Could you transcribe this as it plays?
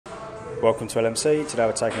Welcome to LMC. Today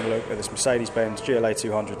we're taking a look at this Mercedes-Benz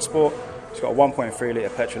GLA200 Sport. It's got a 1.3 litre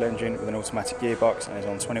petrol engine with an automatic gearbox and is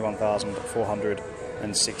on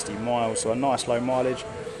 21,460 miles, so a nice low mileage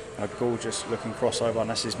and a gorgeous looking crossover.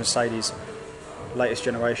 And this is Mercedes' latest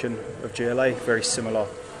generation of GLA, very similar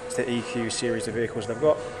to the EQ series of vehicles they've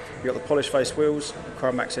got. You've got the polished face wheels,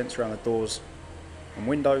 chrome accents around the doors and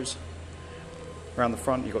windows. Around the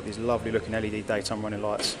front you've got these lovely looking LED daytime running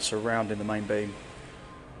lights surrounding the main beam.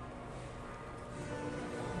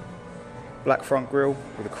 Black front grille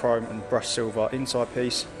with a chrome and brushed silver inside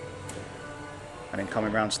piece, and then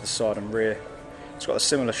coming round to the side and rear, it's got a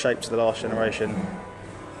similar shape to the last generation,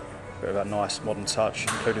 bit of a nice modern touch,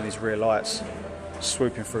 including these rear lights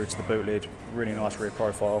swooping through to the boot lid. Really nice rear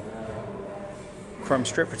profile. Chrome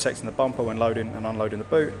strip protecting the bumper when loading and unloading the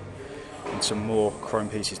boot, and some more chrome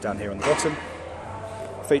pieces down here on the bottom.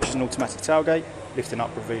 Features an automatic tailgate, lifting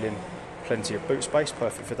up, revealing plenty of boot space,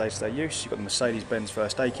 perfect for day-to-day use. You've got the Mercedes-Benz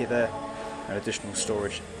first aid kit there, and additional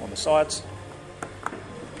storage on the sides.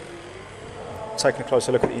 Taking a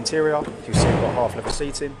closer look at the interior, you can see we've got half leather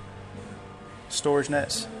seating, storage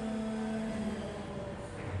nets,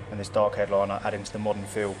 and this dark headliner adding to the modern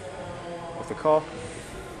feel of the car.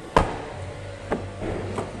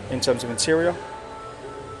 In terms of interior,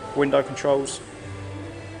 window controls,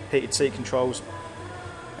 heated seat controls,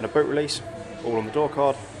 and a boot release, all on the door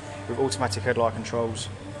card, with automatic headlight controls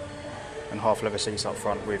and half leather seats up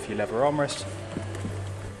front with your leather armrest.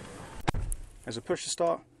 There's a push to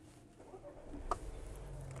start,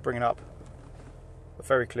 bringing up a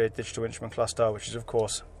very clear digital instrument cluster, which is of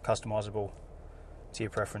course customisable to your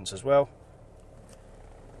preference as well.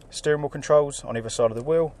 Steering wheel controls on either side of the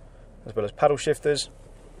wheel, as well as paddle shifters,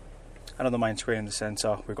 and on the main screen in the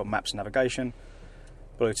centre we've got maps and navigation,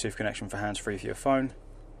 Bluetooth connection for hands-free for your phone,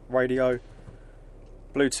 radio,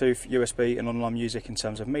 Bluetooth, USB and online music in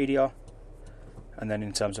terms of media, and then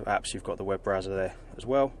in terms of apps you've got the web browser there as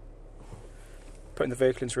well. Putting the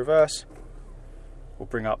vehicle into reverse, we'll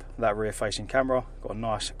bring up that rear facing camera, got a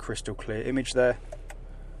nice crystal clear image there,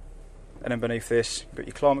 and then beneath this you've got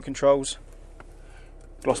your climate controls,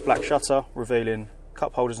 gloss black shutter revealing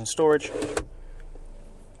cup holders and storage,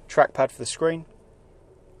 trackpad for the screen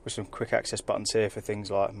with some quick access buttons here for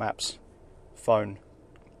things like maps, phone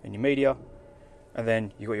and your media, and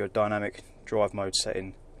then you've got your dynamic drive mode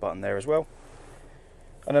setting button there as well.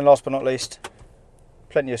 And then last but not least,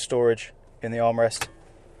 plenty of storage in the armrest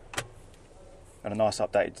and a nice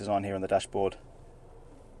updated design here on the dashboard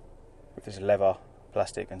with this leather,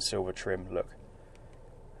 plastic and silver trim look.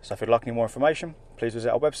 So if you'd like any more information, please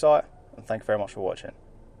visit our website, and thank you very much for watching.